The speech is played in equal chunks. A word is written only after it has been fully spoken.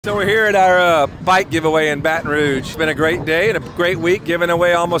So we're here at our bike giveaway in Baton Rouge. It's been a great day and a great week, giving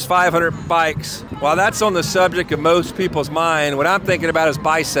away almost 500 bikes. While that's on the subject of most people's mind, what I'm thinking about is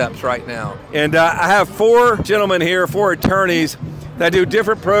biceps right now. And I have four gentlemen here, four attorneys that do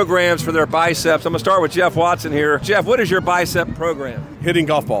different programs for their biceps. I'm gonna start with Jeff Watson here. Jeff, what is your bicep program? Hitting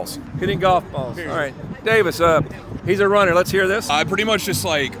golf balls. Hitting golf balls. All right. Davis, he's a runner. Let's hear this. I pretty much just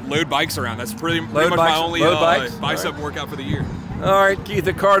like load bikes around. That's pretty much my only bicep workout for the year. All right, Keith,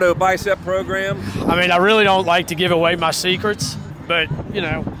 Accardo, bicep program. I mean, I really don't like to give away my secrets, but you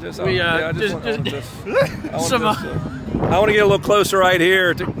know, I want to get a little closer right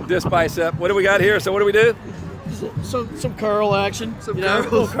here to this bicep. What do we got here? So what do we do? Some curl action.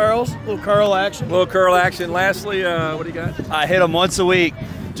 Little curl action. Little curl action. Lastly, what do you got? I hit them once a week.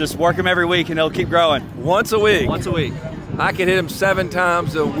 Just work them every week, and they'll keep growing. Once a week. Once a week. I could hit them 7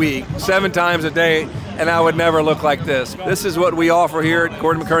 times a week, 7 times a day, and I would never look like this. This is what we offer here at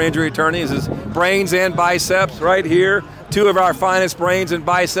Gordon McKernan Injury Attorneys: is brains and biceps right here. 2 of our finest brains and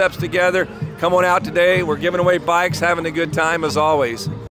biceps together. Come on out today. We're giving away bikes, having a good time as always.